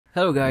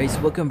Hello guys,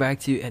 welcome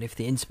back to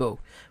NFT Inspo.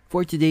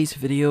 For today's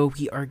video,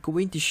 we are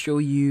going to show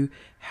you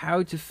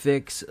how to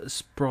fix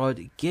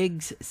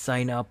SproutGigs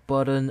sign up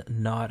button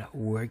not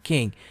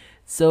working.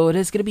 So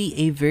that's gonna be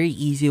a very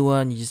easy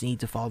one. You just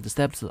need to follow the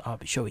steps that I'll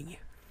be showing you.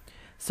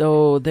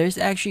 So there's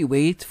actually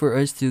ways for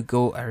us to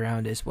go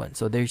around this one.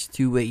 So there's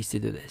two ways to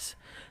do this.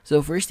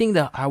 So first thing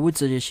that I would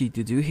suggest you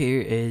to do here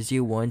is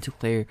you want to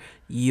clear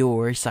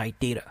your site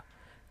data.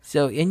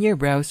 So in your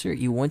browser,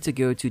 you want to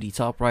go to the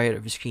top right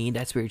of the screen.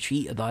 That's where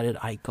three dotted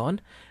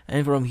icon,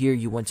 and from here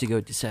you want to go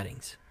to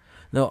settings.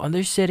 Now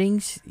under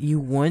settings, you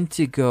want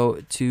to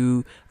go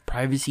to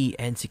privacy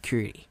and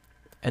security,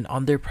 and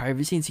under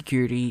privacy and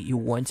security you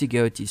want to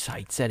go to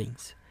site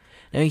settings.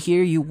 Now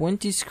here you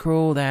want to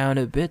scroll down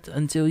a bit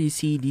until you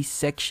see the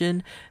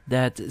section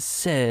that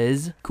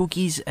says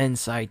cookies and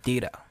site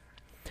data.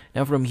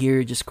 Now from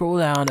here, just scroll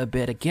down a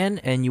bit again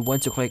and you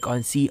want to click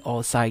on see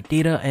all site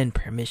data and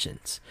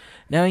permissions.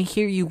 Now in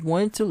here you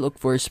want to look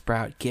for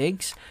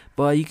SproutGigs,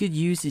 but you could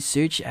use the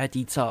search at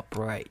the top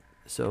right.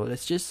 So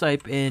let's just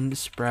type in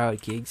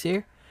SproutGigs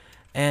here.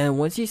 And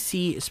once you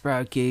see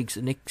SproutGigs,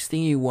 the next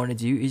thing you want to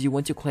do is you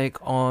want to click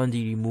on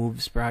the remove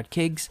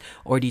SproutGigs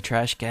or the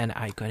trash can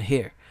icon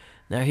here.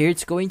 Now here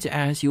it's going to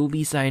ask you'll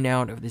be signed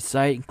out of the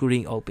site,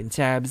 including open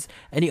tabs.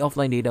 Any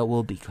offline data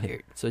will be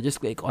cleared. So just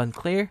click on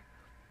clear.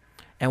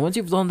 And once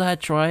you've done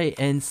that, try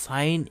and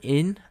sign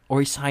in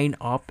or sign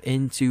up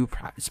into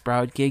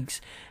SproutGigs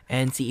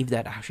and see if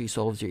that actually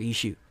solves your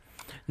issue.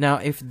 Now,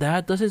 if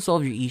that doesn't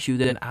solve your issue,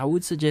 then I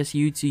would suggest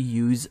you to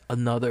use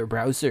another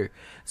browser.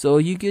 So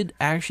you could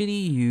actually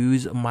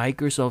use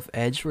Microsoft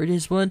Edge for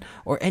this one,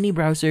 or any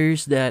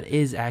browsers that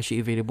is actually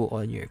available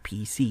on your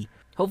PC.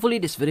 Hopefully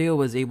this video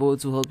was able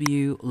to help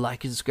you.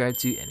 Like and subscribe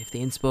to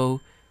NFT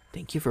Inspo.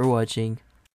 Thank you for watching.